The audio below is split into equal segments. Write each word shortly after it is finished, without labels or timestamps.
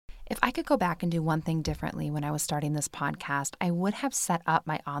If I could go back and do one thing differently when I was starting this podcast, I would have set up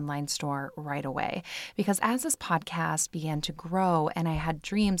my online store right away. Because as this podcast began to grow and I had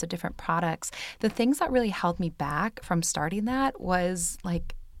dreams of different products, the things that really held me back from starting that was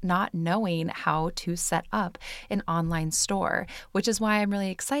like not knowing how to set up an online store, which is why I'm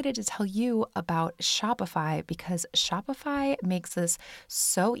really excited to tell you about Shopify, because Shopify makes this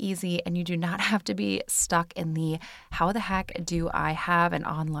so easy and you do not have to be stuck in the how the heck do I have an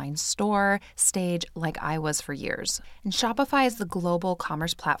online store stage like I was for years. And Shopify is the global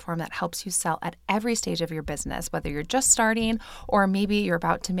commerce platform that helps you sell at every stage of your business, whether you're just starting or maybe you're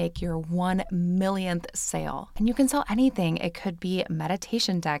about to make your 1 millionth sale. And you can sell anything. It could be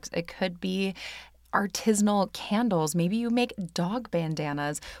meditation decks. It could be artisanal candles. Maybe you make dog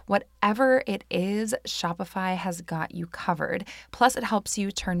bandanas. Whatever it is, Shopify has got you covered. Plus, it helps you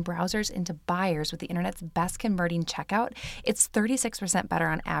turn browsers into buyers with the internet's best converting checkout. It's 36% better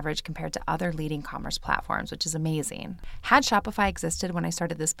on average compared to other leading commerce platforms, which is amazing. Had Shopify existed when I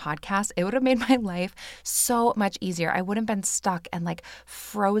started this podcast, it would have made my life so much easier. I wouldn't have been stuck and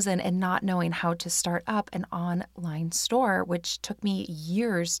frozen and not knowing how to start up an online store, which took me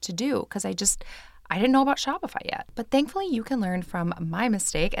years to do because I didn't know about Shopify yet. But thankfully, you can learn from my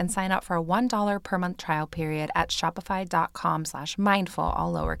mistake and sign up for a $1 per month trial period at shopify.com/mindful,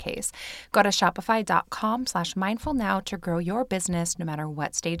 all lowercase. Go to shopify.com/mindful now to grow your business no matter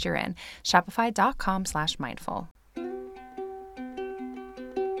what stage you're in. Shopify.com/mindful.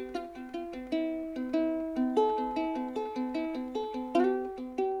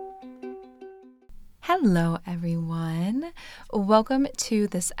 Hello, everyone. Welcome to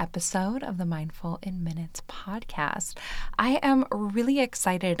this episode of the Mindful in Minutes podcast. I am really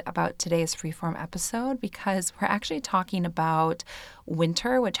excited about today's freeform episode because we're actually talking about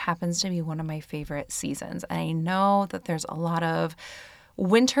winter, which happens to be one of my favorite seasons. And I know that there's a lot of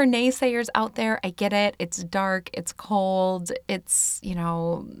winter naysayers out there. I get it. It's dark. It's cold. It's,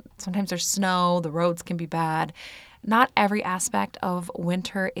 sometimes there's snow. The roads can be bad. Not every aspect of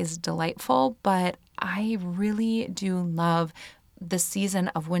winter is delightful, but I really do love the season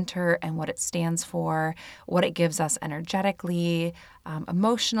of winter and what it stands for, what it gives us energetically,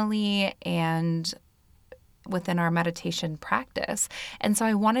 emotionally, and within our meditation practice. And so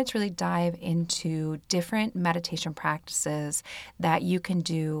I wanted to really dive into different meditation practices that you can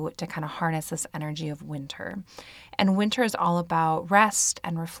do to kind of harness this energy of winter. And winter is all about rest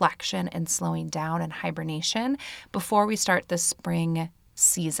and reflection and slowing down and hibernation before we start the spring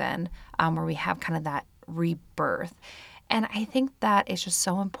season, where we have kind of that rebirth. And I think that it's just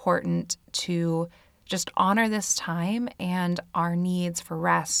so important to just honor this time and our needs for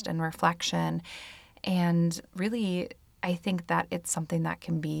rest and reflection. And really, I think that it's something that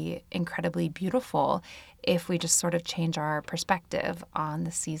can be incredibly beautiful if we just sort of change our perspective on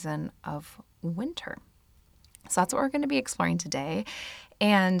the season of winter. So that's what we're going to be exploring today.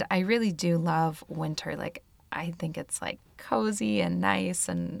 And I really do love winter. I think it's cozy and nice.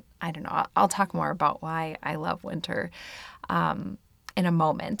 And I don't know, I'll talk more about why I love winter in a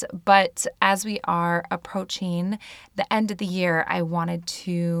moment. But as we are approaching the end of the year, I wanted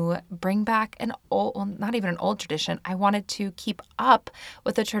to bring back not even an old tradition. I wanted to keep up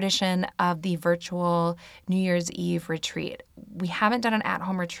with the tradition of the virtual New Year's Eve retreat. We haven't done an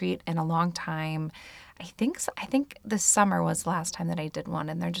at-home retreat in a long time. I think this summer was the last time that I did one,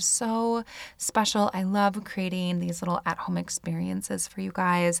 and they're just so special. I love creating these little at-home experiences for you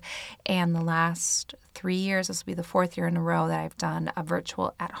guys. And the last 3 years, this will be the 4th year in a row that I've done a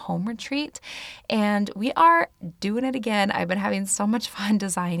virtual at-home retreat. And we are doing it again. I've been having so much fun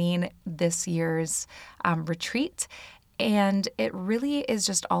designing this year's retreat. And it really is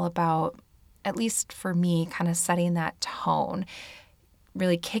just all about, at least for me, kind of setting that tone.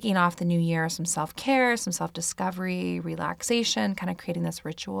 Really kicking off the new year, some self-care, some self-discovery, relaxation, kind of creating this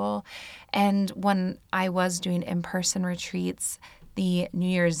ritual. And when I was doing in-person retreats, the New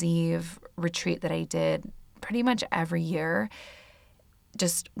Year's Eve retreat that I did pretty much every year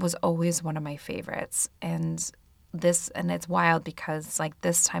just was always one of my favorites. And it's wild because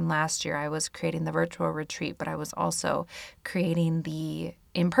this time last year, I was creating the virtual retreat, but I was also creating the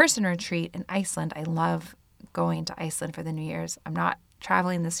in-person retreat in Iceland. I love going to Iceland for the New Year's. I'm not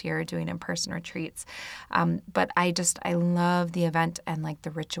traveling this year, doing in-person retreats. But I love the event and the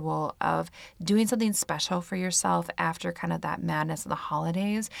ritual of doing something special for yourself after kind of that madness of the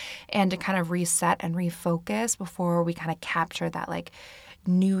holidays, and to kind of reset and refocus before we kind of capture that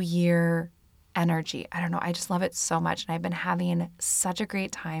New Year energy. I don't know. I just love it so much. And I've been having such a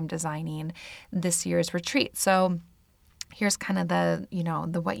great time designing this year's retreat. So here's kind of the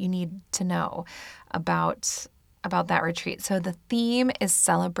what you need to know about about that retreat. So the theme is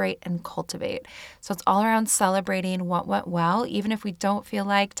celebrate and cultivate. So it's all around celebrating what went well. Even if we don't feel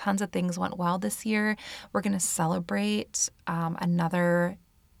like tons of things went well this year, we're going to celebrate another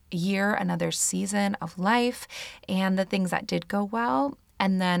year, another season of life, and the things that did go well.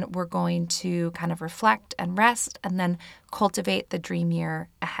 And then we're going to kind of reflect and rest and then cultivate the dream year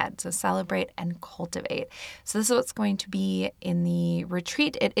ahead. So celebrate and cultivate. So this is what's going to be in the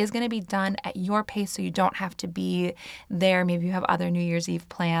retreat. It is going to be done at your pace, so you don't have to be there. Maybe you have other New Year's Eve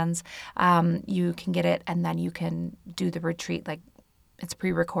plans. You can get it and then you can do the retreat like it's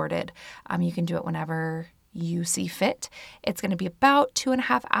pre-recorded. You can do it whenever you see fit. It's going to be about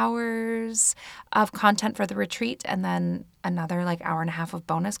 2.5 hours of content for the retreat and then another like hour and a half of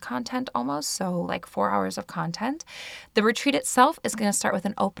bonus content almost. So like 4 hours of content. The retreat itself is going to start with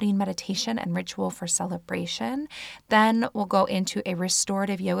an opening meditation and ritual for celebration. Then we'll go into a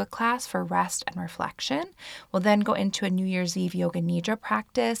restorative yoga class for rest and reflection. We'll then go into a New Year's Eve yoga nidra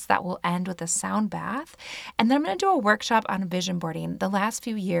practice that will end with a sound bath. And then I'm going to do a workshop on vision boarding. The last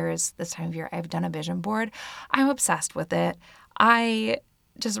few years, this time of year, I've done a vision board. I'm obsessed with it. I'm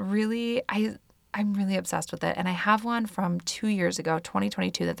really obsessed with it. And I have one from 2 years ago,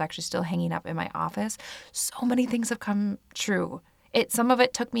 2022, that's actually still hanging up in my office. So many things have come true. Some of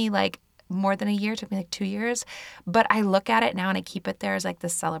it took me like more than a year, took me like 2 years. But I look at it now and I keep it there as like the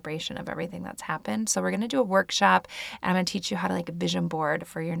celebration of everything that's happened. So we're going to do a workshop and I'm going to teach you how to like vision board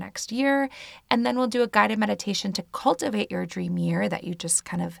for your next year. And then we'll do a guided meditation to cultivate your dream year that you just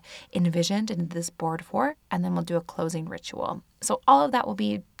kind of envisioned into this board for. And then we'll do a closing ritual. So all of that will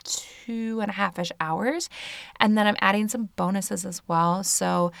be 2.5-ish hours. And then I'm adding some bonuses as well.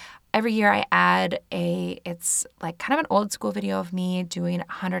 So every year I add it's like kind of an old school video of me doing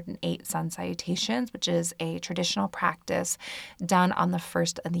 108 sun salutations, which is a traditional practice done on the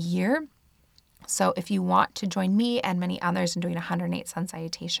first of the year. So if you want to join me and many others in doing 108 sun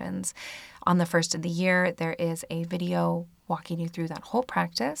salutations on the first of the year, there is a video walking you through that whole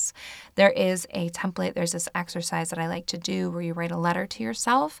practice. There is a template. There's this exercise that I like to do where you write a letter to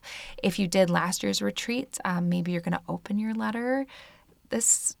yourself. If you did last year's retreat, maybe you're going to open your letter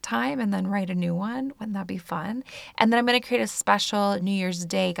this time and then write a new one. Wouldn't that be fun? And then I'm going to create a special New Year's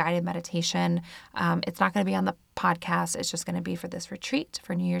Day guided meditation. It's not going to be on the podcast. It's just going to be for this retreat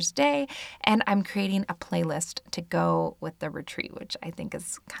for New Year's Day. And I'm creating a playlist to go with the retreat, which I think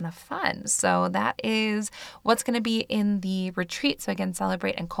is kind of fun. So that is what's going to be in the retreat. So again,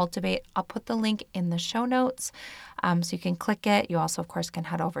 celebrate and cultivate. I'll put the link in the show notes so you can click it. You also, of course, can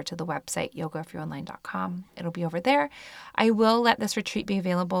head over to the website, yogaforyouonline.com. It'll be over there. I will let this retreat be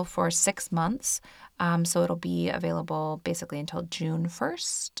available for 6 months. So it'll be available basically until June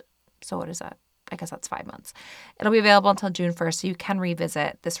 1st. So what is that? I guess that's 5 months. It'll be available until June 1st, so you can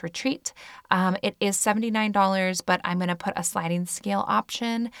revisit this retreat. It is $79, but I'm going to put a sliding scale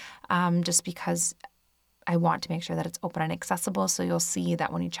option just because I want to make sure that it's open and accessible. So you'll see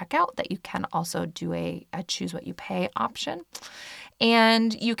that when you check out that you can also do a choose what you pay option.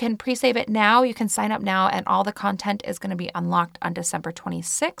 And you can pre-save it now. You can sign up now and all the content is going to be unlocked on December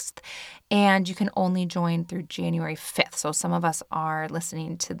 26th. And you can only join through January 5th. So some of us are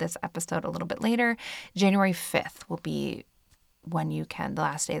listening to this episode a little bit later. January 5th will be when the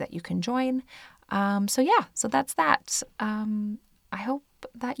last day that you can join. So that's that. I hope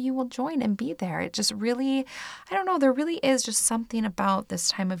that you will join and be there. It just really, I don't know, there really is just something about this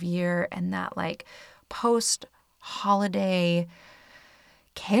time of year and that like post-holiday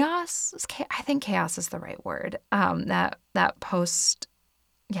chaos. I think chaos is the right word. That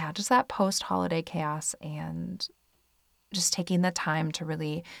post-holiday chaos and just taking the time to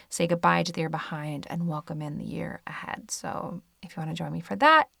really say goodbye to the year behind and welcome in the year ahead. So if you want to join me for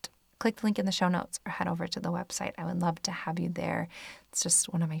that, click the link in the show notes or head over to the website. I would love to have you there. It's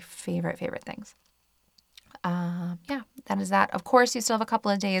just one of my favorite things. That is that. Of course, you still have a couple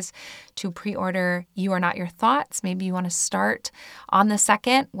of days to pre-order You Are Not Your Thoughts. Maybe you want to start on the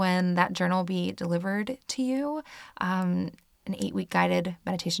 2nd when that journal will be delivered to you. An 8-week guided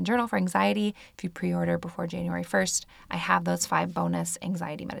meditation journal for anxiety. If you pre-order before January 1st, I have those 5 bonus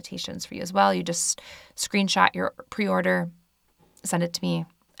anxiety meditations for you as well. You just screenshot your pre-order, send it to me,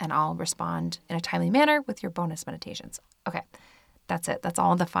 and I'll respond in a timely manner with your bonus meditations. Okay, that's it. That's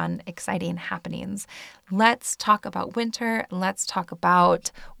all the fun, exciting happenings. Let's talk about winter. Let's talk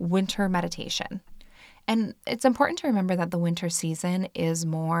about winter meditation. And it's important to remember that the winter season is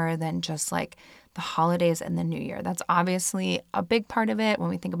more than just like the holidays and the new year. That's obviously a big part of it. When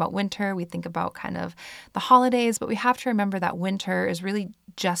we think about winter, we think about kind of the holidays, but we have to remember that winter is really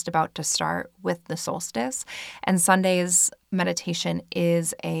just about to start with the solstice. And Sundays meditation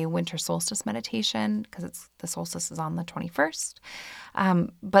is a winter solstice meditation because the solstice is on the 21st.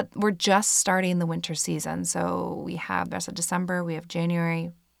 But we're just starting the winter season. So we have the rest of December, we have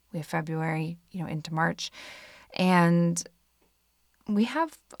January, we have February, into March. And we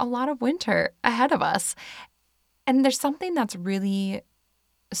have a lot of winter ahead of us. And there's something that's really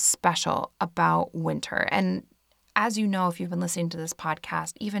special about winter. And as you know, if you've been listening to this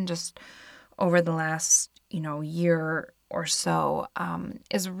podcast, even just over the last, year or so,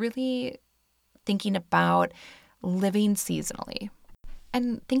 is really thinking about living seasonally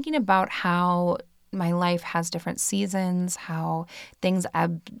and thinking about how my life has different seasons, how things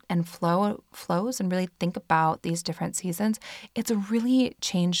ebb and flows, and really think about these different seasons. It's really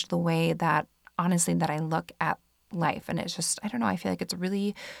changed the way that, honestly, that I look at life. And it's just, I don't know, I feel like it's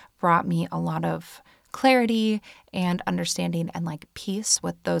really brought me a lot of clarity and understanding and peace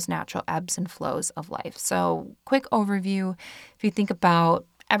with those natural ebbs and flows of life. So quick overview, if you think about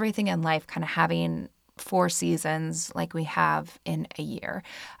everything in life kind of having 4 seasons like we have in a year.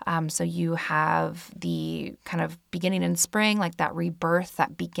 So you have the kind of beginning in spring, like that rebirth,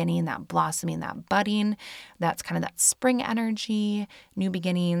 that beginning, that blossoming, that budding. That's kind of that spring energy, new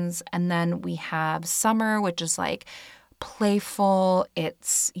beginnings. And then we have summer, which is playful,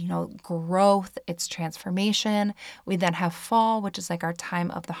 it's, growth, it's transformation. We then have fall, which is our time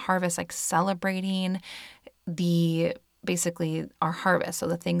of the harvest, celebrating basically our harvest. So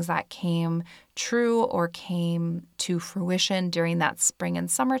the things that came true or came to fruition during that spring and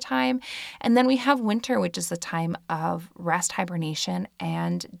summertime. And then we have winter, which is the time of rest, hibernation,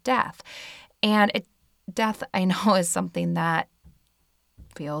 and death. And death, I know, is something that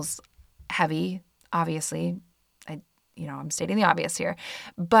feels heavy, obviously. I'm stating the obvious here,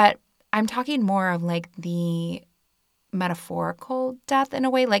 but I'm talking more of the metaphorical death in a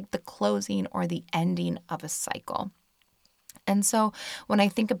way, like the closing or the ending of a cycle. And so when I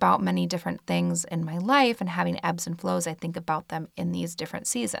think about many different things in my life and having ebbs and flows, I think about them in these different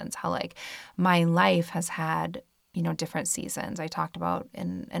seasons, how my life has had, different seasons. I talked about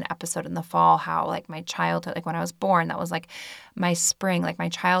in an episode in the fall how my childhood, when I was born, that was my spring, my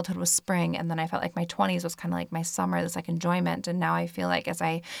childhood was spring. And then I felt my 20s was kind of my summer, this enjoyment. And now I feel as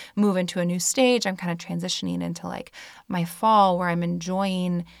I move into a new stage, I'm kind of transitioning into my fall where I'm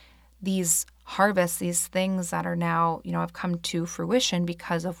enjoying these harvests, these things that are now, have come to fruition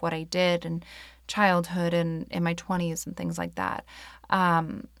because of what I did in childhood and in my 20s and things like that.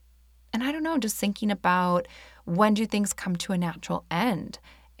 And I don't know, just thinking about when do things come to a natural end?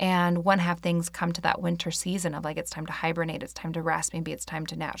 And when have things come to that winter season of it's time to hibernate, it's time to rest, maybe it's time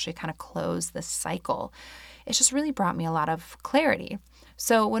to naturally kind of close this cycle. It's just really brought me a lot of clarity.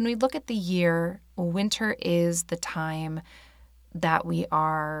 So when we look at the year, winter is the time that we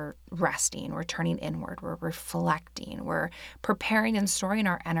are resting, we're turning inward, we're reflecting, we're preparing and storing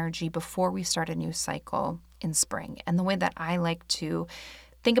our energy before we start a new cycle in spring. And the way that I like to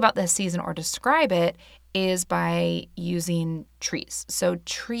think about this season or describe it is by using trees. So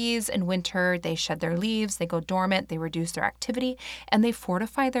trees in winter, they shed their leaves, they go dormant, they reduce their activity, and they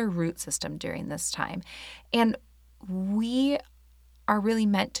fortify their root system during this time. And we are really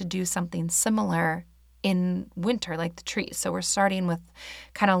meant to do something similar in winter, like the trees. So we're starting with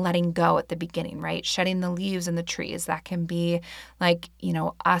kind of letting go at the beginning, right? Shedding the leaves in the trees. That can be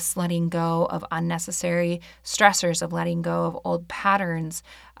us letting go of unnecessary stressors, of letting go of old patterns,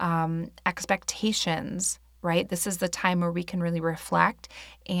 expectations, right? This is the time where we can really reflect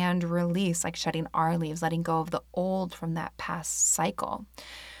and release, shedding our leaves, letting go of the old from that past cycle.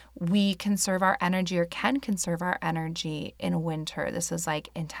 We conserve our energy or can conserve our energy in winter. This is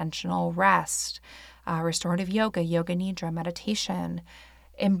intentional rest, restorative yoga, yoga nidra, meditation,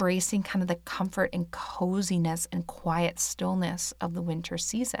 embracing kind of the comfort and coziness and quiet stillness of the winter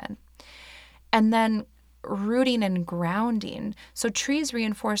season. And then rooting and grounding. So trees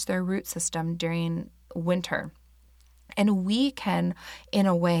reinforce their root system during winter. And we can, in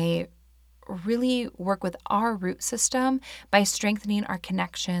a way, really work with our root system by strengthening our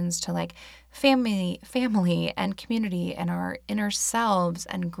connections to family and community and our inner selves,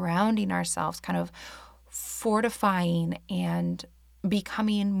 and grounding ourselves, kind of fortifying and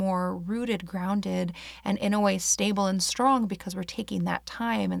becoming more rooted, grounded, and in a way stable and strong, because we're taking that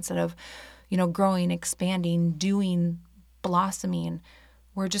time instead of, growing, expanding, doing, blossoming.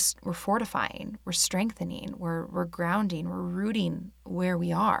 We're fortifying, we're strengthening, we're grounding, we're rooting where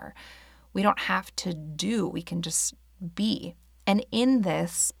we are. We don't have to do, we can just be. And in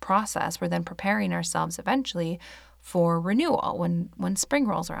this process, we're then preparing ourselves eventually for renewal when spring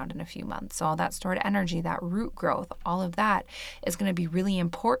rolls around in a few months. So all that stored energy, that root growth, all of that is going to be really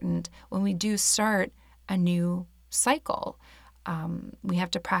important when we do start a new cycle. We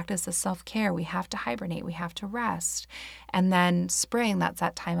have to practice the self-care. We have to hibernate. We have to rest. And then spring, that's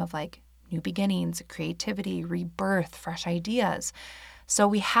that time of like new beginnings, creativity, rebirth, fresh ideas. So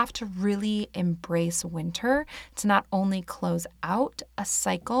we have to really embrace winter to not only close out a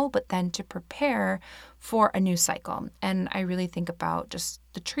cycle, but then to prepare for a new cycle. And I really think about just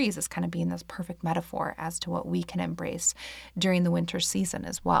the trees as kind of being this perfect metaphor as to what we can embrace during the winter season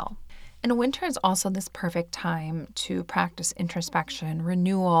as well. And winter is also this perfect time to practice introspection,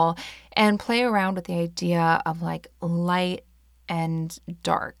 renewal, and play around with the idea of like light and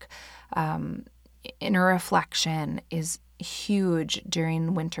dark. Inner reflection is huge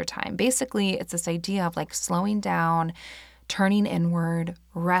during winter time. Basically, it's this idea of like slowing down, turning inward,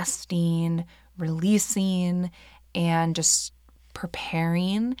 resting, releasing, and just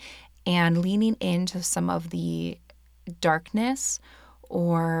preparing and leaning into some of the darkness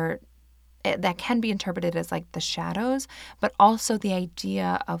or that can be interpreted as like the shadows, but also the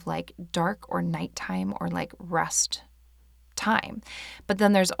idea of like dark or nighttime or like rest time. But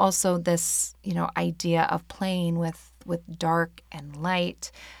then there's also this, idea of playing with dark and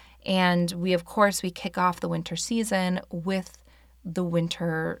light. And we kick off the winter season with the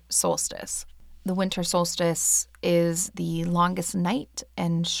winter solstice. The winter solstice is the longest night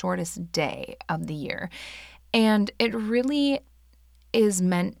and shortest day of the year. And it really is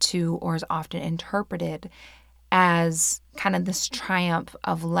meant to, or is often interpreted as kind of this triumph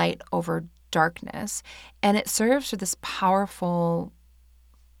of light over darkness. And it serves for this powerful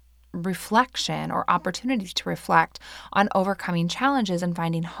reflection or opportunity to reflect on overcoming challenges and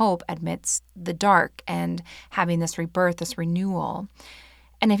finding hope amidst the dark and having this rebirth, this renewal.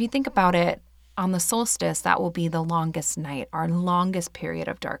 And if you think about it, on the solstice, that will be the longest night, our longest period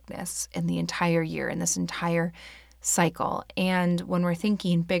of darkness in the entire year, in this entire cycle. And when we're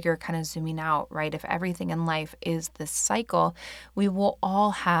thinking bigger, kind of zooming out, right? If everything in life is this cycle, we will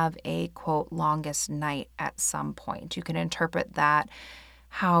all have a quote longest night at some point. You can interpret that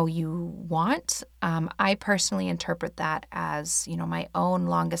how you want. I personally interpret that as, my own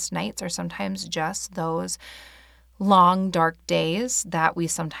longest nights are sometimes just those long, dark days that we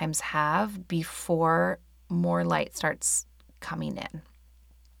sometimes have before more light starts coming in.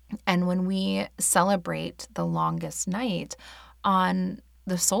 And when we celebrate the longest night on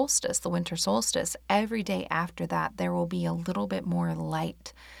the solstice, the winter solstice, every day after that, there will be a little bit more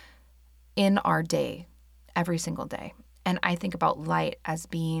light in our day, every single day. And I think about light as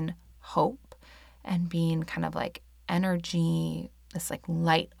being hope and being kind of like energy, this like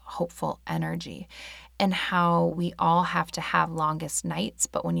light, hopeful energy, and how we all have to have longest nights.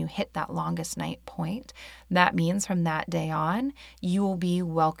 But when you hit that longest night point, that means from that day on, you will be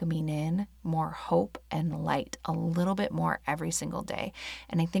welcoming in more hope and light a little bit more every single day.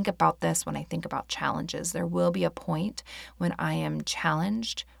 And I think about this when I think about challenges. There will be a point when I am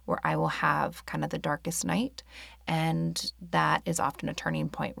challenged where I will have kind of the darkest night. And that is often a turning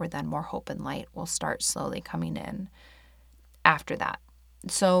point where then more hope and light will start slowly coming in after that.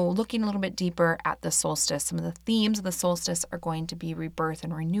 So looking a little bit deeper at the solstice, some of the themes of the solstice are going to be rebirth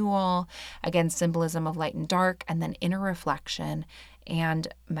and renewal, again, symbolism of light and dark, and then inner reflection and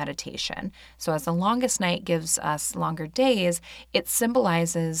meditation. So as the longest night gives us longer days, it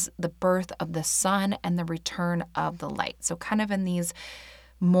symbolizes the birth of the sun and the return of the light. So kind of in these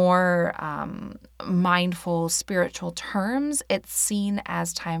more mindful, spiritual terms, it's seen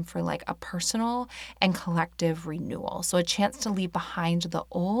as time for like a personal and collective renewal. So a chance to leave behind the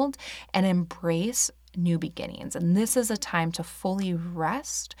old and embrace new beginnings. And this is a time to fully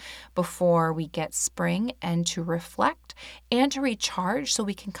rest before we get spring and to reflect and to recharge so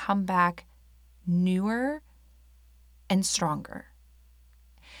we can come back newer and stronger.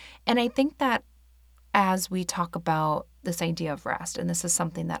 And I think that as we talk about this idea of rest, and this is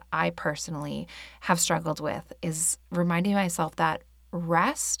something that I personally have struggled with, is reminding myself that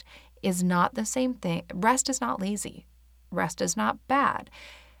rest is not the same thing. Rest is not lazy. Rest is not bad.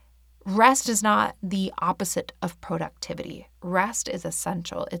 Rest is not the opposite of productivity. Rest is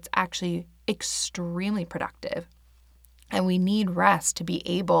essential. It's actually extremely productive. And we need rest to be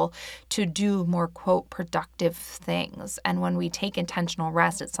able to do more, quote, productive things. And when we take intentional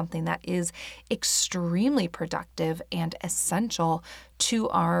rest, it's something that is extremely productive and essential to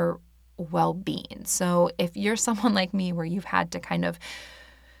our well-being. So if you're someone like me where you've had to kind of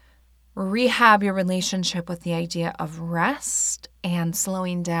rehab your relationship with the idea of rest and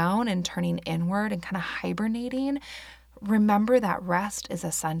slowing down and turning inward and kind of hibernating, remember that rest is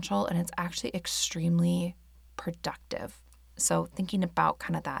essential and it's actually extremely productive. So thinking about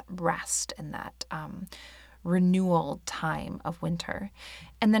kind of that rest and that renewal time of winter.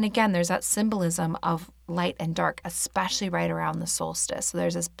 And then again, there's that symbolism of light and dark, especially right around the solstice. So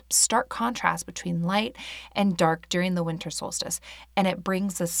there's this stark contrast between light and dark during the winter solstice. And it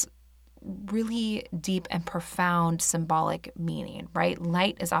brings this really deep and profound symbolic meaning, right?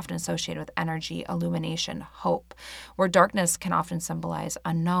 Light is often associated with energy, illumination, hope, where darkness can often symbolize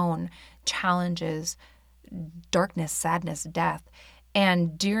unknown, challenges, darkness, sadness, death.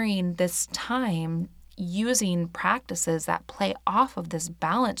 And during this time, using practices that play off of this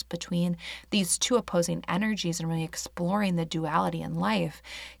balance between these two opposing energies and really exploring the duality in life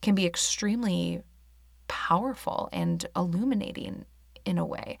can be extremely powerful and illuminating in a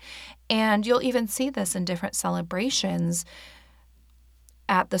way. And you'll even see this in different celebrations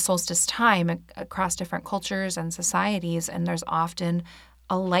at the solstice time across different cultures and societies. And there's often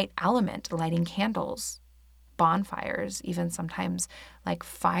a light element, lighting candles, bonfires, even sometimes like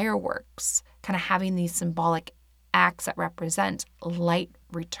fireworks, kind of having these symbolic acts that represent light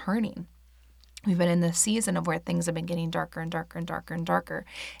returning. We've been in this season of where things have been getting darker and darker and darker and darker.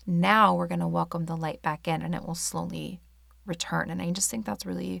 Now we're going to welcome the light back in, and it will slowly return. And I just think that's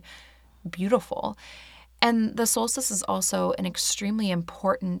really beautiful. And the solstice is also an extremely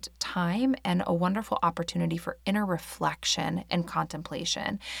important time and a wonderful opportunity for inner reflection and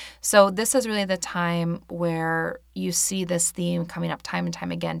contemplation. So this is really the time where you see this theme coming up time and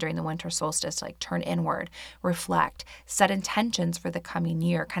time again during the winter solstice, like turn inward, reflect, set intentions for the coming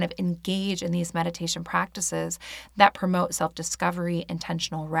year, kind of engage in these meditation practices that promote self-discovery,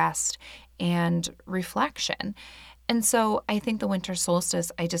 intentional rest, and reflection. And so I think the winter solstice,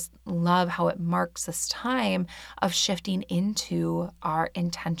 I just love how it marks this time of shifting into our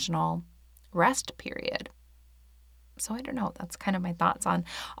intentional rest period. So I don't know, that's kind of my thoughts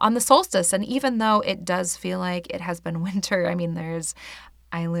on the solstice. And even though it does feel like it has been winter, I mean,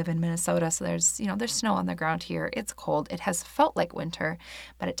 I live in Minnesota, so there's snow on the ground here. It's cold. It has felt like winter,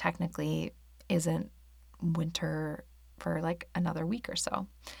 but it technically isn't winter for like another week or so.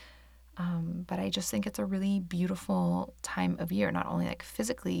 But I just think it's a really beautiful time of year, not only like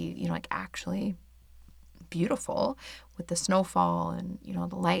physically, like actually beautiful with the snowfall and,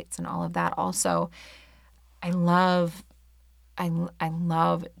 the lights and all of that. Also, I love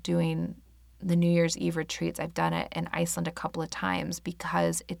doing the New Year's Eve retreats. I've done it in Iceland a couple of times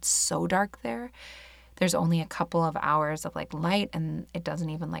because it's so dark there. There's only a couple of hours of like light, and it doesn't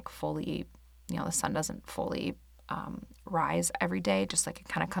even like fully, the sun doesn't fully rise every day, just like it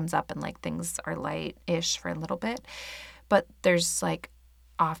kind of comes up and like things are light-ish for a little bit. But there's like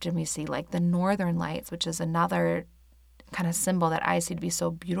often we see like the northern lights, which is another kind of symbol that I see to be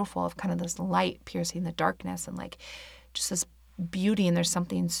so beautiful, of kind of this light piercing the darkness and like just this beauty. And there's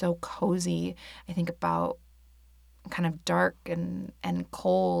something so cozy, I think, about kind of dark and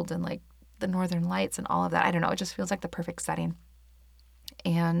cold and like the northern lights and all of that. I don't know, it just feels like the perfect setting.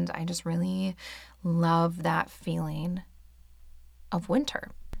 And I just really love that feeling of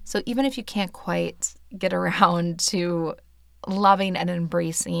winter. So even if you can't quite get around to loving and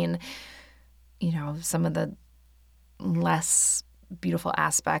embracing, some of the less beautiful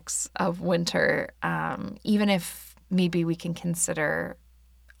aspects of winter, even if maybe we can consider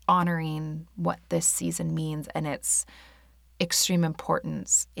honoring what this season means and its extreme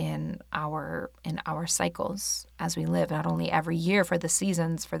importance in our cycles as we live, not only every year for the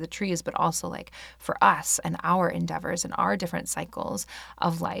seasons, for the trees, but also like for us and our endeavors and our different cycles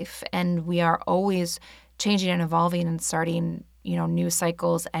of life. And we are always changing and evolving and starting, new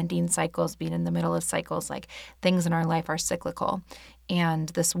cycles, ending cycles, being in the middle of cycles. Like things in our life are cyclical. And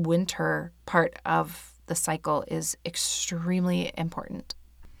this winter part of the cycle is extremely important.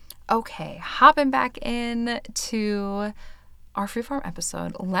 Okay, hopping back in to our freeform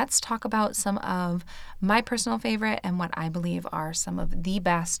episode, let's talk about some of my personal favorite and what I believe are some of the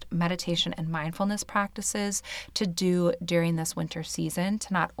best meditation and mindfulness practices to do during this winter season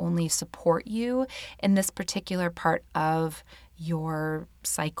to not only support you in this particular part of your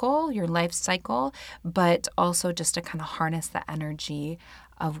cycle, your life cycle, but also just to kind of harness the energy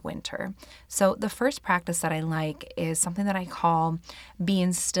of winter. So the first practice that I like is something that I call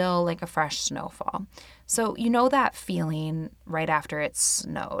being still like a fresh snowfall. So that feeling right after it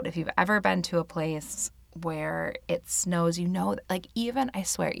snowed. If you've ever been to a place where it snows, like I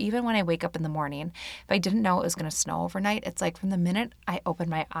swear, even when I wake up in the morning, if I didn't know it was going to snow overnight, it's like from the minute I open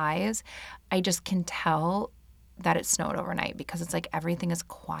my eyes, I just can tell that it snowed overnight because it's like everything is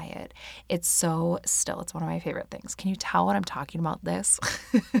quiet. It's so still. It's one of my favorite things. Can you tell what I'm talking about this?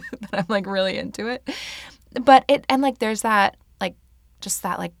 That I'm like really into it. But there's that like just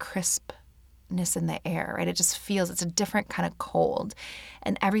that like crispness in the air, right? It just feels, it's a different kind of cold.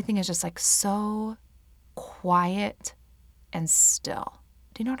 And everything is just like so quiet and still.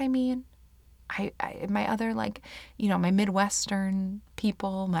 Do you know what I mean? My other my Midwestern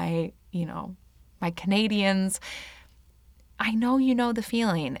people, my Canadians, I know you know the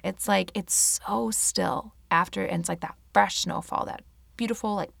feeling. It's like it's so still after, and it's like that fresh snowfall, that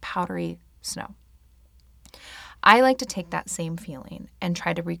beautiful, like powdery snow. I like to take that same feeling and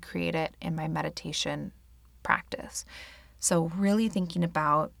try to recreate it in my meditation practice. So really thinking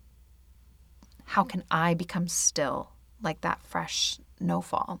about how can I become still like that fresh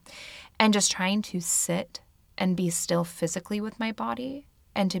snowfall, and just trying to sit and be still physically with my body,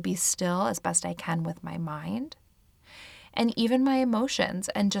 and to be still as best I can with my mind and even my emotions,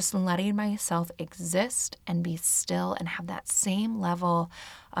 and just letting myself exist and be still and have that same level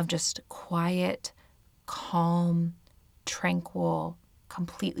of just quiet, calm, tranquil,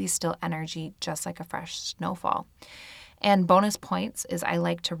 completely still energy, just like a fresh snowfall. And bonus points is I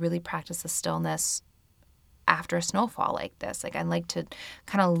like to really practice the stillness after a snowfall like this. Like I like to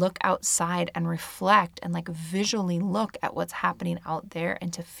kind of look outside and reflect and like visually look at what's happening out there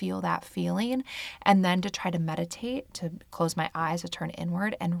and to feel that feeling, and then to try to meditate, to close my eyes, to turn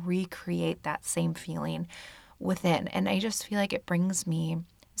inward and recreate that same feeling within. And I just feel like it brings me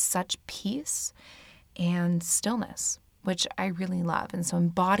such peace and stillness, which I really love. And so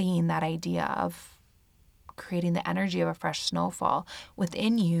embodying that idea of creating the energy of a fresh snowfall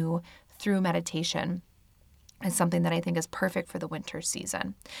within you through meditation is something that I think is perfect for the winter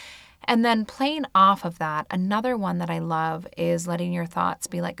season. And then playing off of that, another one that I love is letting your thoughts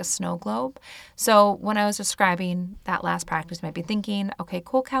be like a snow globe. So when I was describing that last practice, you might be thinking, okay,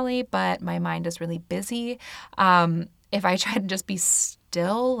 cool, Kelly, but my mind is really busy. If I try to just be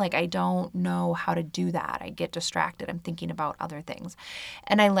still, like I don't know how to do that. I get distracted. I'm thinking about other things.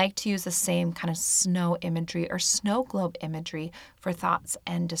 And I like to use the same kind of snow imagery or snow globe imagery for thoughts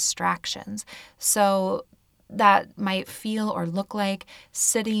and distractions. So that might feel or look like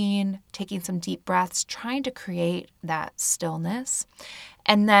sitting, taking some deep breaths, trying to create that stillness.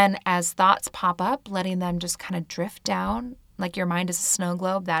 And then as thoughts pop up, letting them just kind of drift down, like your mind is a snow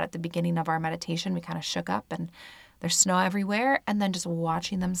globe that at the beginning of our meditation, we kind of shook up and there's snow everywhere, and then just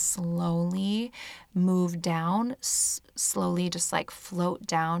watching them slowly move down, slowly just like float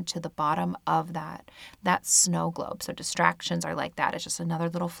down to the bottom of that snow globe. So distractions are like that. It's just another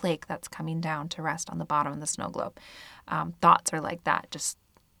little flake that's coming down to rest on the bottom of the snow globe. Thoughts are like that. Just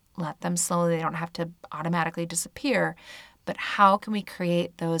let them slowly. They don't have to automatically disappear. But how can we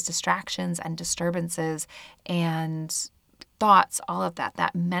create those distractions and disturbances and thoughts, all of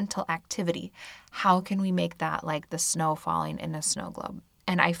that mental activity? How can we make that like the snow falling in a snow globe?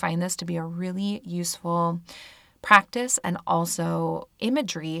 And I find this to be a really useful practice and also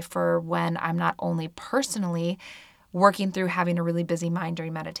imagery for when I'm not only personally working through having a really busy mind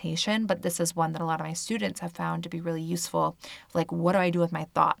during meditation, but this is one that a lot of my students have found to be really useful. Like, what do I do with my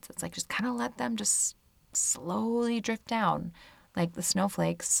thoughts? It's like just kind of let them just slowly drift down like the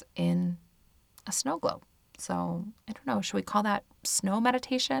snowflakes in a snow globe. So I don't know, should we call that snow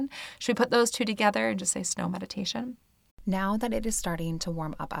meditation? Should we put those two together and just say snow meditation? Now that it is starting to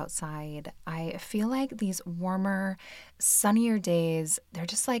warm up outside, I feel like these warmer, sunnier days, they're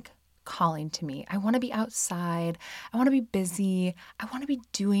just like calling to me. I want to be outside. I want to be busy. I want to be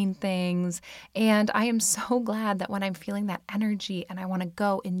doing things. And I am so glad that when I'm feeling that energy and I want to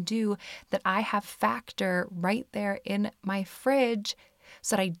go and do, that I have Factor right there in my fridge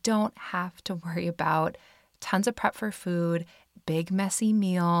so that I don't have to worry about tons of prep for food, big messy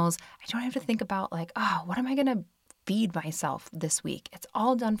meals. I don't have to think about like, oh, what am I going to feed myself this week? It's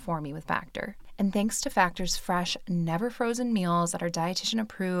all done for me with Factor. And thanks to Factor's fresh, never frozen meals that are dietitian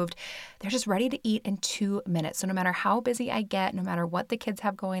approved, they're just ready to eat in 2 minutes. So no matter how busy I get, no matter what the kids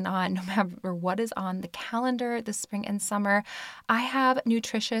have going on, no matter what is on the calendar this spring and summer, I have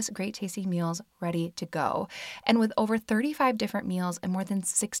nutritious, great tasting meals ready to go. And with over 35 different meals and more than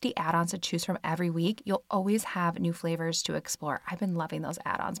 60 add-ons to choose from every week, you'll always have new flavors to explore. I've been loving those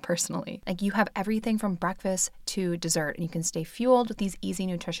add-ons personally. Like, you have everything from breakfast to dessert, and you can stay fueled with these easy,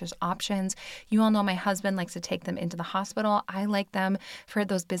 nutritious options. You all know my husband likes to take them into the hospital. I like them for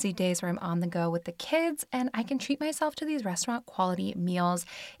those busy days where I'm on the go with the kids, and I can treat myself to these restaurant quality meals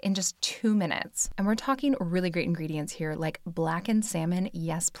in just 2 minutes. And we're talking really great ingredients here, like blackened salmon,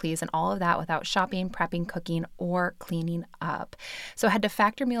 yes please, and all of that without shopping, prepping, cooking, or cleaning up. So head to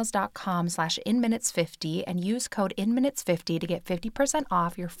factormeals.com/inminutes50 and use code INMINUTES50 to get 50%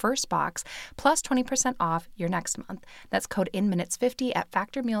 off your first box plus 20% off your next month. That's code INMINUTES50 at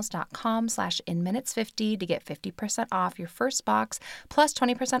factormeals.com/inminutes50 to get 50% off your first box plus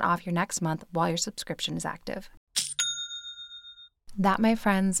 20% off your next month while your subscription is active. That, my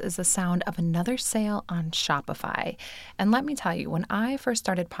friends, is the sound of another sale on Shopify. And let me tell you, when I first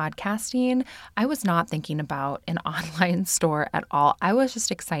started podcasting, I was not thinking about an online store at all. I was just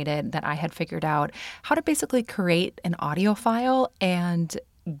excited that I had figured out how to basically create an audio file and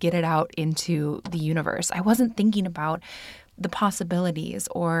get it out into the universe. I wasn't thinking about the possibilities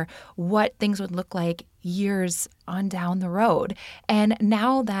or what things would look like years on down the road. And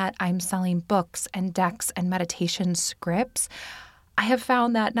now that I'm selling books and decks and meditation scripts, I have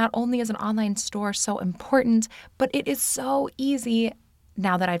found that not only is an online store so important, but it is so easy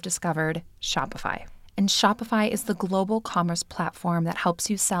now that I've discovered Shopify. And Shopify is the global commerce platform that helps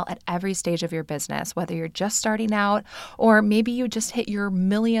you sell at every stage of your business, whether you're just starting out or maybe you just hit your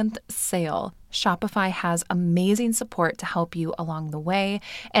millionth sale. Shopify has amazing support to help you along the way,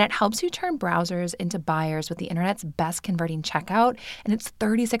 and it helps you turn browsers into buyers with the internet's best converting checkout, and it's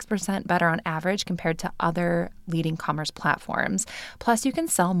 36% better on average compared to other leading commerce platforms. Plus, you can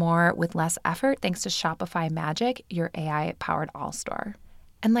sell more with less effort thanks to Shopify Magic, your AI-powered all-store.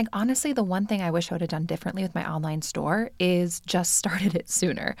 And honestly, the one thing I wish I would have done differently with my online store is just started it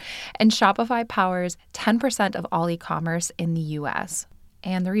sooner. And Shopify powers 10% of all e-commerce in the US.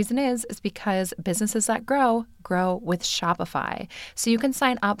 And the reason is because businesses that grow with Shopify. So you can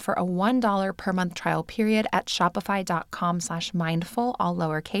sign up for a $1 per month trial period at shopify.com/mindful, all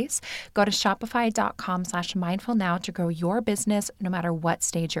lowercase. Go to shopify.com/mindful now to grow your business no matter what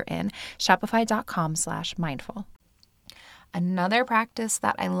stage you're in. Shopify.com/mindful. Another practice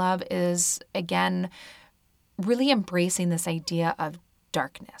that I love is, again, really embracing this idea of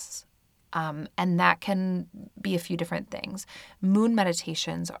darkness. And that can be a few different things. Moon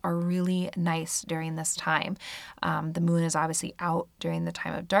meditations are really nice during this time. The moon is obviously out during the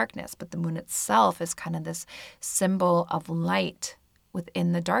time of darkness, but the moon itself is kind of this symbol of light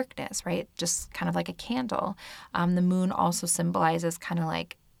within the darkness, right? Just kind of like a candle. The moon also symbolizes kind of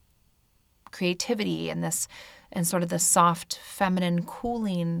like creativity and sort of the soft, feminine,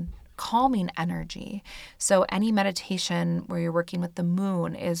 cooling, calming energy. So any meditation where you're working with the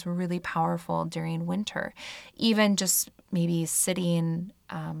moon is really powerful during winter. Even just maybe sitting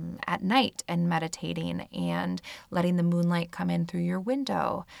at night and meditating and letting the moonlight come in through your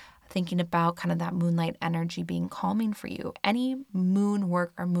window, thinking about kind of that moonlight energy being calming for you. Any moon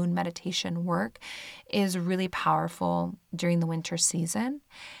work or moon meditation work is really powerful during the winter season.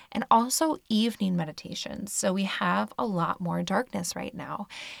 And also evening meditations. So we have a lot more darkness right now.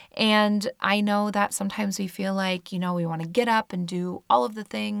 And I know that sometimes we feel like, we want to get up and do all of the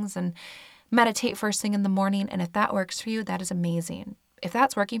things and meditate first thing in the morning. And if that works for you, that is amazing. If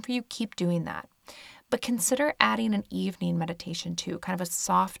that's working for you, keep doing that. But consider adding an evening meditation too, kind of a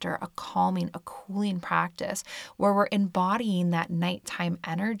softer, a calming, a cooling practice where we're embodying that nighttime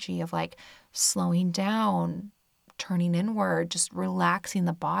energy of slowing down, turning inward, just relaxing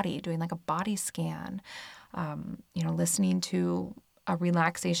the body, doing a body scan, listening to a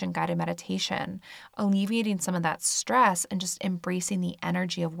relaxation guided meditation, alleviating some of that stress and just embracing the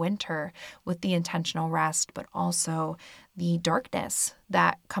energy of winter with the intentional rest, but also the darkness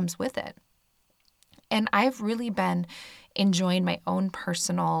that comes with it. And I've really been enjoying my own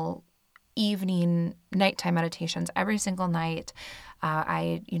personal evening, nighttime meditations every single night.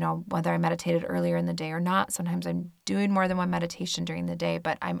 Whether I meditated earlier in the day or not, sometimes I'm doing more than one meditation during the day,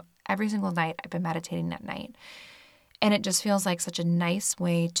 but every single night I've been meditating at night. And it just feels like such a nice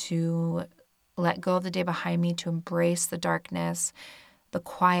way to let go of the day behind me, to embrace the darkness, the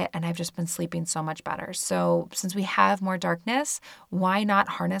quiet, and I've just been sleeping so much better. So since we have more darkness, why not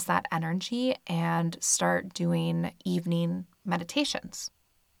harness that energy and start doing evening meditations?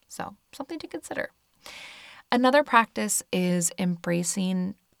 So something to consider. Another practice is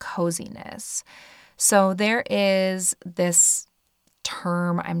embracing coziness. So there is this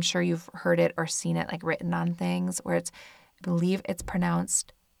term, I'm sure you've heard it or seen it written on things, where I believe it's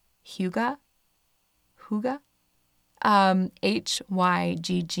pronounced hygge,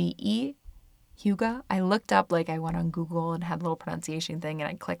 Hygge, hygge. I looked up, I went on Google and had a little pronunciation thing,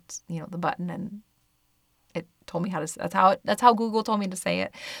 and I clicked, the button, and it told me how to. That's how Google told me to say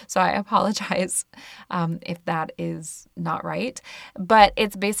it. So I apologize if that is not right. But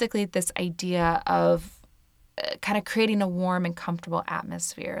it's basically this idea of kind of creating a warm and comfortable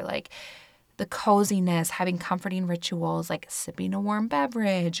atmosphere, the coziness, having comforting rituals like sipping a warm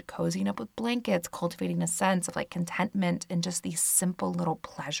beverage, cozying up with blankets, cultivating a sense of contentment and just these simple little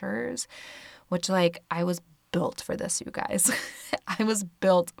pleasures, which I was built for this, you guys. I was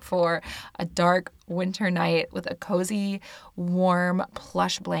built for a dark winter night with a cozy, warm,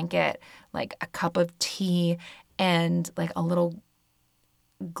 plush blanket, a cup of tea, and a little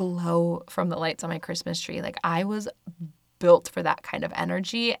glow from the lights on my Christmas tree. I was built for that kind of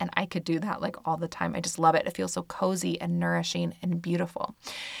energy, and I could do that like all the time. I just love it. It feels so cozy and nourishing and beautiful.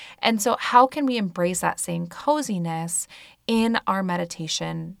 And so how can we embrace that same coziness in our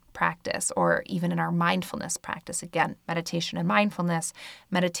meditation practice or even in our mindfulness practice? Again, meditation and mindfulness.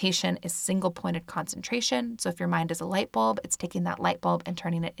 Meditation is single-pointed concentration. So if your mind is a light bulb, it's taking that light bulb and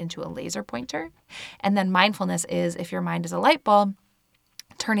turning it into a laser pointer. And then mindfulness is if your mind is a light bulb,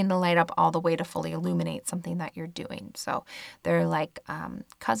 turning the light up all the way to fully illuminate something that you're doing. So they're like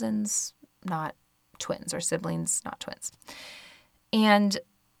cousins, not twins, or siblings, not twins. And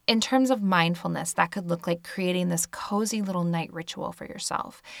in terms of mindfulness, that could look like creating this cozy little night ritual for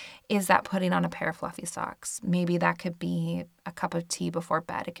yourself. Is that putting on a pair of fluffy socks? Maybe that could be a cup of tea before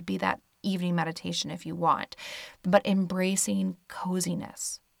bed. It could be that evening meditation if you want. But embracing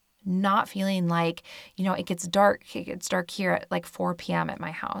coziness. Not feeling like, it gets dark here at like 4 p.m. at my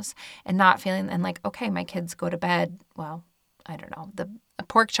house, and not feeling and like, okay, my kids go to bed. Well, I don't know. The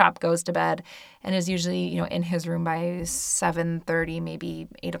pork chop goes to bed and is usually, in his room by 7:30, maybe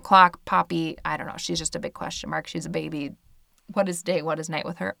 8 o'clock. Poppy, I don't know. She's just a big question mark. She's a baby. What is day? What is night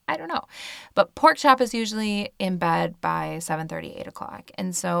with her? I don't know. But pork chop is usually in bed by 7:30, 8 o'clock.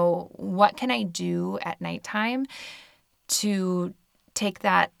 And so what can I do at nighttime to take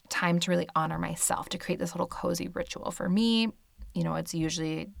that time to really honor myself, to create this little cozy ritual? For me, it's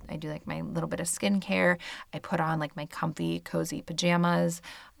usually I do like my little bit of skincare. I put on like my comfy, cozy pajamas.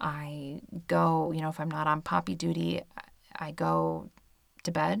 I go, if I'm not on poppy duty, I go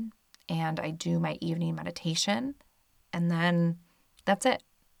to bed and I do my evening meditation. And then that's it.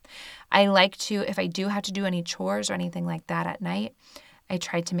 I like to, if I do have to do any chores or anything like that at night, I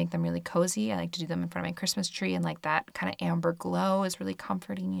try to make them really cozy. I like to do them in front of my Christmas tree, and like that kind of amber glow is really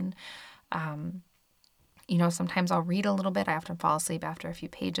comforting. Sometimes I'll read a little bit. I often fall asleep after a few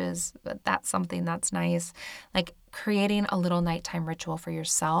pages, but that's something that's nice. Like creating a little nighttime ritual for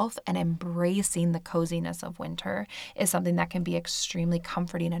yourself and embracing the coziness of winter is something that can be extremely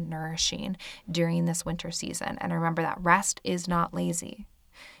comforting and nourishing during this winter season. And remember that rest is not lazy.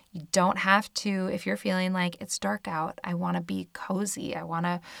 You don't have to, if you're feeling like it's dark out, I want to be cozy, I want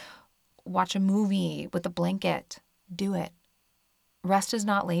to watch a movie with a blanket, do it. Rest is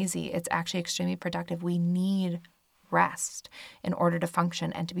not lazy. It's actually extremely productive. We need rest in order to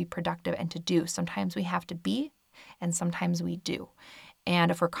function and to be productive and to do. Sometimes we have to be, and sometimes we do. And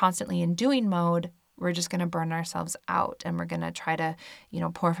if we're constantly in doing mode, we're just going to burn ourselves out and we're going to try to,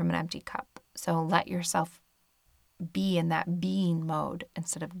 pour from an empty cup. So let yourself be in that being mode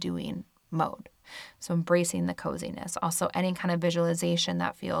instead of doing mode. So embracing the coziness. Also, any kind of visualization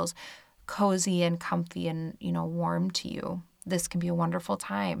that feels cozy and comfy and, warm to you. This can be a wonderful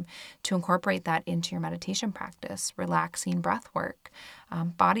time to incorporate that into your meditation practice, relaxing breath work,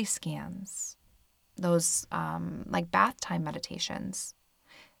 body scans, those like bath time meditations.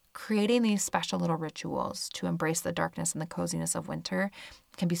 Creating these special little rituals to embrace the darkness and the coziness of winter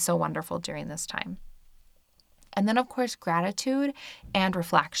can be so wonderful during this time. And then, of course, gratitude and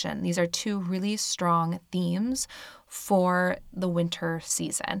reflection. These are two really strong themes for the winter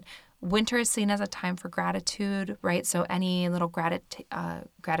season. Winter is seen as a time for gratitude, right? So any little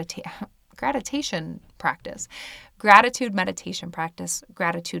gratitation practice, gratitude meditation practice,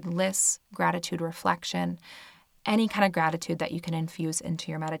 gratitude lists, gratitude reflection, any kind of gratitude that you can infuse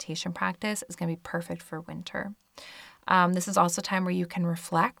into your meditation practice is going to be perfect for winter. This is also a time where you can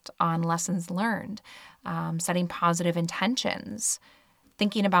reflect on lessons learned, setting positive intentions,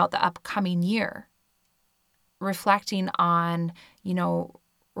 thinking about the upcoming year, reflecting on,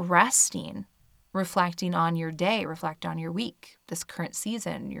 resting, reflecting on your day, reflect on your week, this current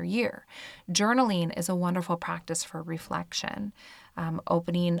season, your year. Journaling is a wonderful practice for reflection,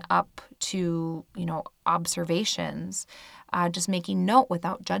 opening up to, observations, just making note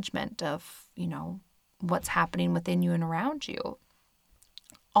without judgment of, what's happening within you and around you.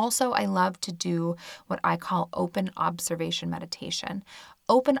 Also, I love to do what I call open observation meditation.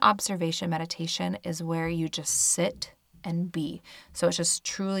 Open observation meditation is where you just sit and be. So it's just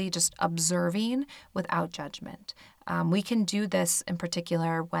truly just observing without judgment. We can do this in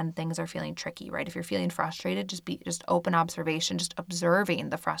particular when things are feeling tricky, right? If you're feeling frustrated, just open observation, just observing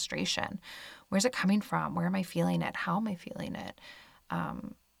the frustration. Where's it coming from? Where am I feeling it? How am I feeling it?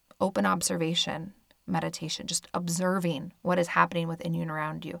 Open observation meditation, just observing what is happening within you and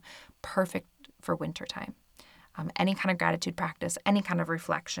around you. Perfect for wintertime. Any kind of gratitude practice, any kind of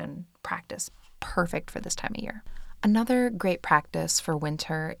reflection practice, perfect for this time of year. Another great practice for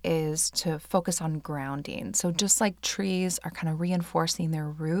winter is to focus on grounding. So just like trees are kind of reinforcing their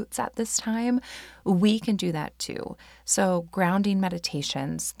roots at this time, we can do that too. So grounding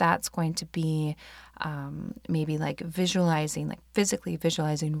meditations, that's going to be Maybe like visualizing, like physically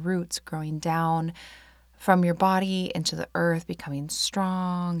visualizing roots growing down from your body into the earth, becoming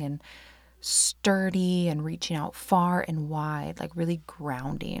strong and sturdy and reaching out far and wide, like really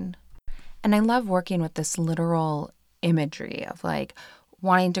grounding. And I love working with this literal imagery of like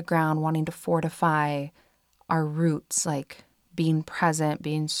wanting to ground, wanting to fortify our roots, like being present,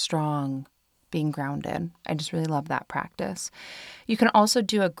 being strong, being grounded. I just really love that practice. You can also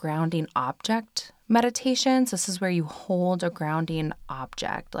do a grounding object meditation. So this is where you hold a grounding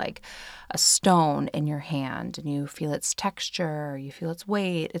object, like a stone in your hand, and you feel its texture, you feel its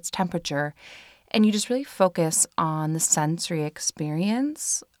weight, its temperature, and you just really focus on the sensory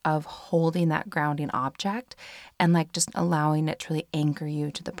experience of holding that grounding object and like just allowing it to really anchor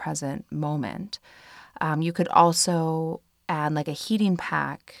you to the present moment. You could also add like a heating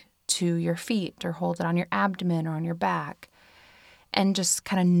pack to your feet or hold it on your abdomen or on your back and just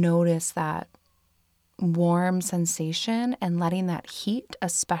kind of notice that warm sensation and letting that heat,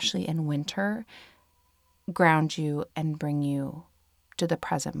 especially in winter, ground you and bring you to the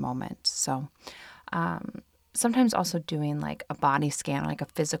present moment. So sometimes also doing like a body scan, like a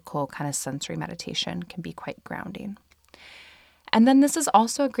physical kind of sensory meditation can be quite grounding. And then this is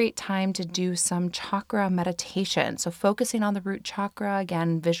also a great time to do some chakra meditation. So focusing on the root chakra,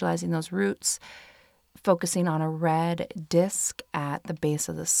 again, visualizing those roots, focusing on a red disc at the base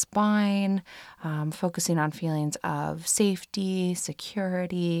of the spine, focusing on feelings of safety,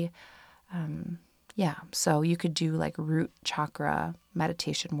 security. So you could do like root chakra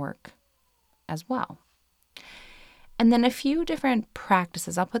meditation work as well. And then a few different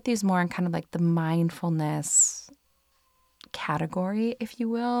practices. I'll put these more in kind of like the mindfulness category, if you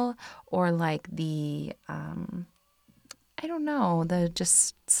will, or like the, the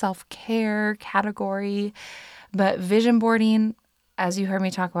just self-care category. But vision boarding, as you heard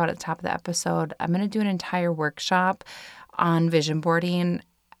me talk about at the top of the episode, I'm going to do an entire workshop on vision boarding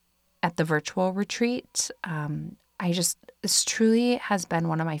at the virtual retreat. This truly has been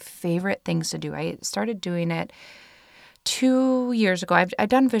one of my favorite things to do. I started doing it 2 years ago. I've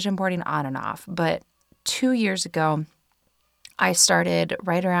done vision boarding on and off, but 2 years ago, I started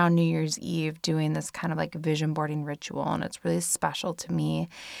right around New Year's Eve doing this kind of like vision boarding ritual, and it's really special to me.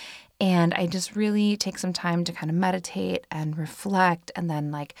 And I just really take some time to kind of meditate and reflect and then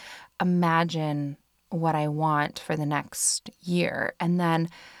like imagine what I want for the next year. And then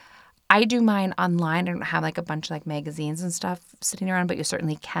I do mine online. I don't have like a bunch of like magazines and stuff sitting around, but you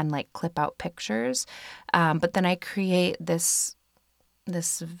certainly can like clip out pictures. But then I create this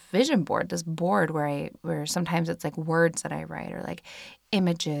vision board, this board where sometimes it's like words that I write or like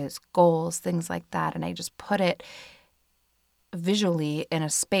images, goals, things like that. And I just put it visually in a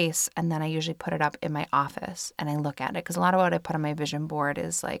space, and then I usually put it up in my office and I look at it, because a lot of what I put on my vision board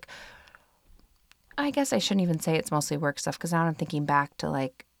is like, I guess I shouldn't even say it's mostly work stuff, because now I'm thinking back to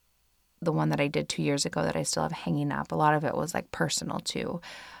like the one that I did 2 years ago that I still have hanging up. A lot of it was like personal too.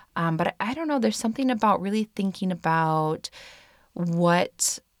 But I don't know, there's something about really thinking about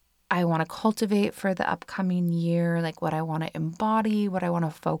what I want to cultivate for the upcoming year, like what I want to embody, what I want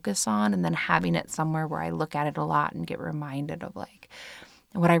to focus on, and then having it somewhere where I look at it a lot and get reminded of like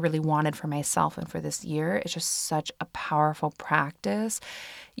what I really wanted for myself and for this year. It's just such a powerful practice.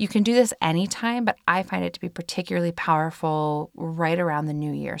 You can do this anytime, but I find it to be particularly powerful right around the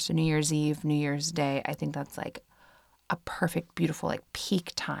new year. So New Year's Eve, New Year's Day, I think that's like a perfect, beautiful, like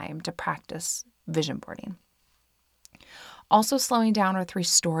peak time to practice vision boarding. Also slowing down with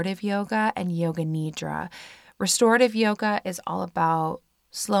restorative yoga and yoga nidra. Restorative yoga is all about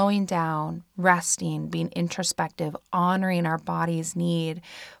slowing down, resting, being introspective, honoring our body's need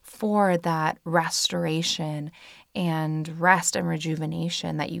for that restoration and rest and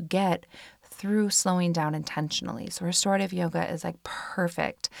rejuvenation that you get through slowing down intentionally. So restorative yoga is like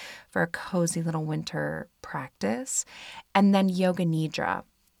perfect for a cozy little winter practice. And then yoga nidra.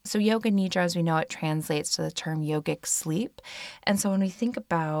 So yoga nidra, as we know, it translates to the term yogic sleep. And so when we think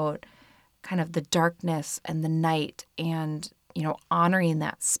about kind of the darkness and the night and, honoring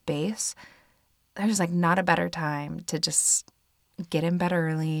that space, there's like not a better time to just get in bed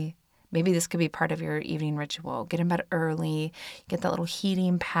early. Maybe this could be part of your evening ritual. Get in bed early, get that little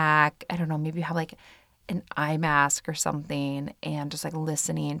heating pack. I don't know, maybe you have like an eye mask or something, and just like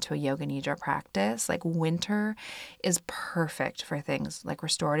listening to a yoga nidra practice. Like winter is perfect for things like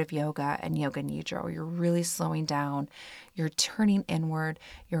restorative yoga and yoga nidra, where you're really slowing down, you're turning inward,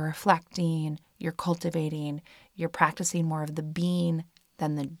 you're reflecting, you're cultivating, you're practicing more of the being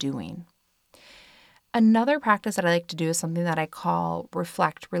than the doing. Another practice that I like to do is something that I call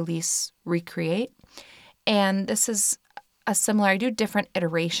reflect, release, recreate. And this is I do different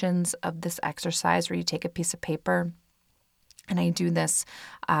iterations of this exercise where you take a piece of paper and I do this.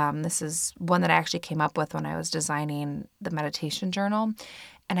 This is one that I actually came up with when I was designing the meditation journal.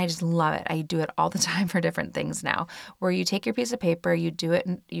 And I just love it. I do it all the time for different things now, where you take your piece of paper, you do it,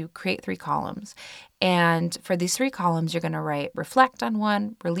 and you create 3 columns. And for these 3 columns, you're going to write reflect on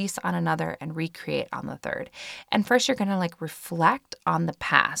one, release on another, and recreate on the third. And first, you're going to reflect on the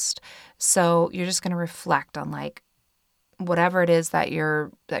past. So you're just going to reflect on whatever it is that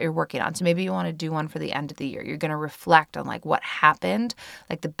you're working on. So maybe you want to do one for the end of the year. You're going to reflect on what happened,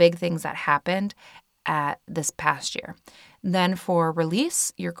 the big things that happened at this past year. Then for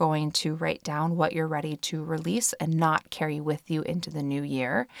release, you're going to write down what you're ready to release and not carry with you into the new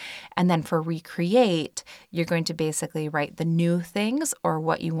year. And then for recreate, you're going to basically write the new things or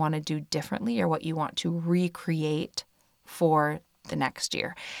what you want to do differently or what you want to recreate for the next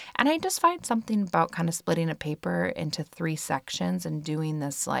year. And I just find something about kind of splitting a paper into 3 sections and doing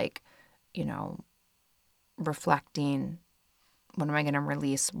this reflecting, what am I going to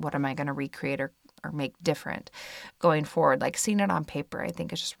release? What am I going to recreate or make different going forward? Seeing it on paper, I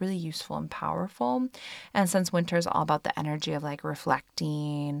think is just really useful and powerful. And since winter is all about the energy of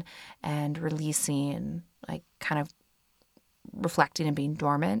reflecting and releasing, kind of reflecting and being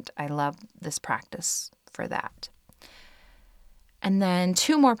dormant, I love this practice for that. And then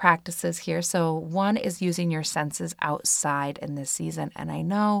 2 more practices here. So one is using your senses outside in this season. And I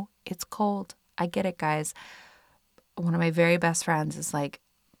know it's cold. I get it, guys. One of my very best friends is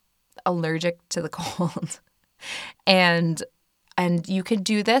allergic to the cold. and you could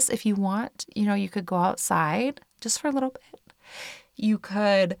do this if you want. You could go outside just for a little bit. You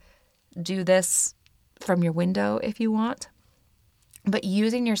could do this from your window if you want. But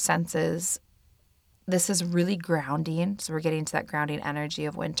using your senses, this is really grounding. So we're getting to that grounding energy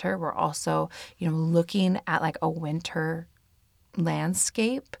of winter. We're also, looking at a winter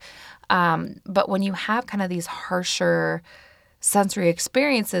landscape. But when you have kind of these harsher sensory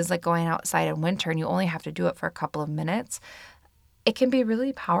experiences, going outside in winter, and you only have to do it for a couple of minutes, it can be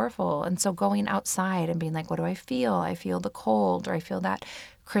really powerful. And so going outside and being what do I feel? I feel the cold, or I feel that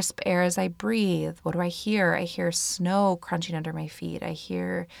crisp air as I breathe. What do I hear? I hear snow crunching under my feet. I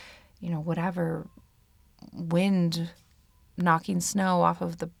hear, whatever, wind knocking snow off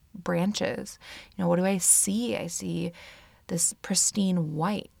of the branches. What do I see? I see this pristine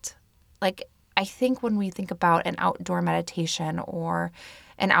white. I think when we think about an outdoor meditation or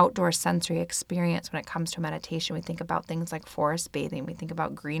an outdoor sensory experience, when it comes to meditation, we think about things like forest bathing. We think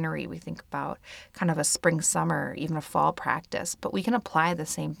about greenery. We think about kind of a spring, summer, even a fall practice. But we can apply the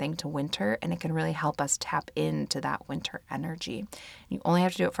same thing to winter, and it can really help us tap into that winter energy. You only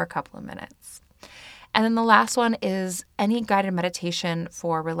have to do it for a couple of minutes. And then the last one is any guided meditation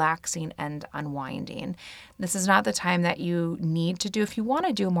for relaxing and unwinding. This is not the time that you need to do. If you want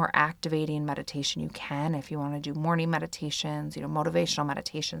to do more activating meditation, you can. If you want to do morning meditations, motivational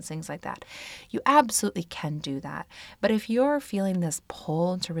meditations, things like that, you absolutely can do that. But if you're feeling this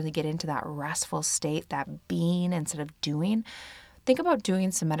pull to really get into that restful state, that being instead of doing, think about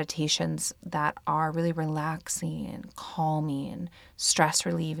doing some meditations that are really relaxing, calming, stress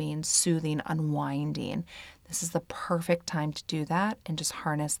relieving, soothing, unwinding. This is the perfect time to do that and just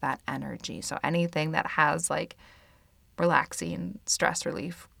harness that energy. So anything that has relaxing, stress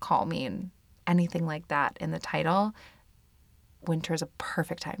relief, calming, anything like that in the title, winter is a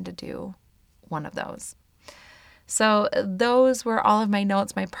perfect time to do one of those. So those were all of my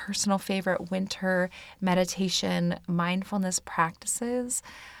notes, my personal favorite winter meditation mindfulness practices.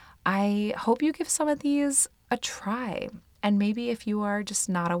 I hope you give some of these a try. And maybe if you are just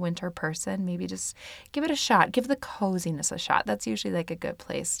not a winter person, maybe just give it a shot. Give the coziness a shot. That's usually a good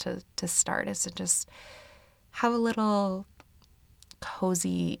place to start, is to just have a little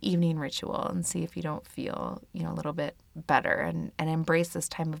cozy evening ritual and see if you don't feel, a little bit better, and embrace this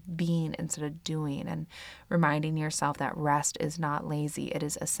time of being instead of doing, and reminding yourself that rest is not lazy. It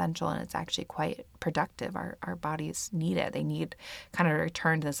is essential, and it's actually quite productive. Our bodies need it. They need kind of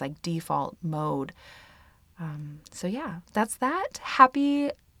return to this default mode. So yeah, that's that. Happy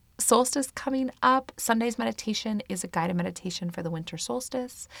solstice coming up. Sunday's meditation is a guided meditation for the winter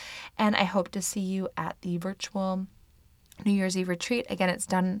solstice, and I hope to see you at the virtual New Year's Eve retreat. Again, it's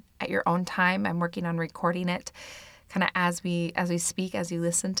done at your own time. I'm working on recording it kind of as we speak, as you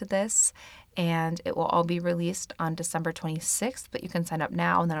listen to this, and it will all be released on December 26th, but you can sign up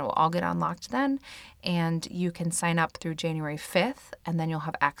now, and then it will all get unlocked then, and you can sign up through January 5th, and then you'll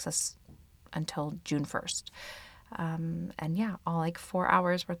have access until June 1st. And yeah, all 4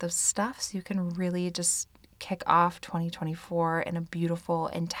 hours worth of stuff, so you can really just kick off 2024 in a beautiful,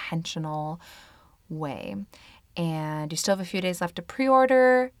 intentional way. And you still have a few days left to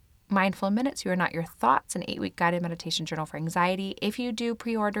pre-order Mindful in Minutes, You Are Not Your Thoughts, an 8-week guided meditation journal for anxiety. If you do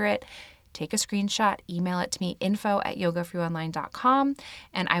pre-order it, take a screenshot, email it to me, info@yogafreeonline.com,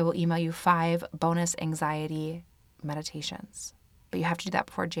 and I will email you 5 bonus anxiety meditations. But you have to do that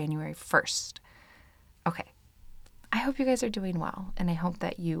before January 1st. Okay. I hope you guys are doing well, and I hope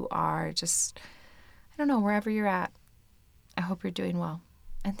that you are just, I don't know, wherever you're at, I hope you're doing well.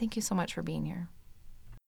 And thank you so much for being here.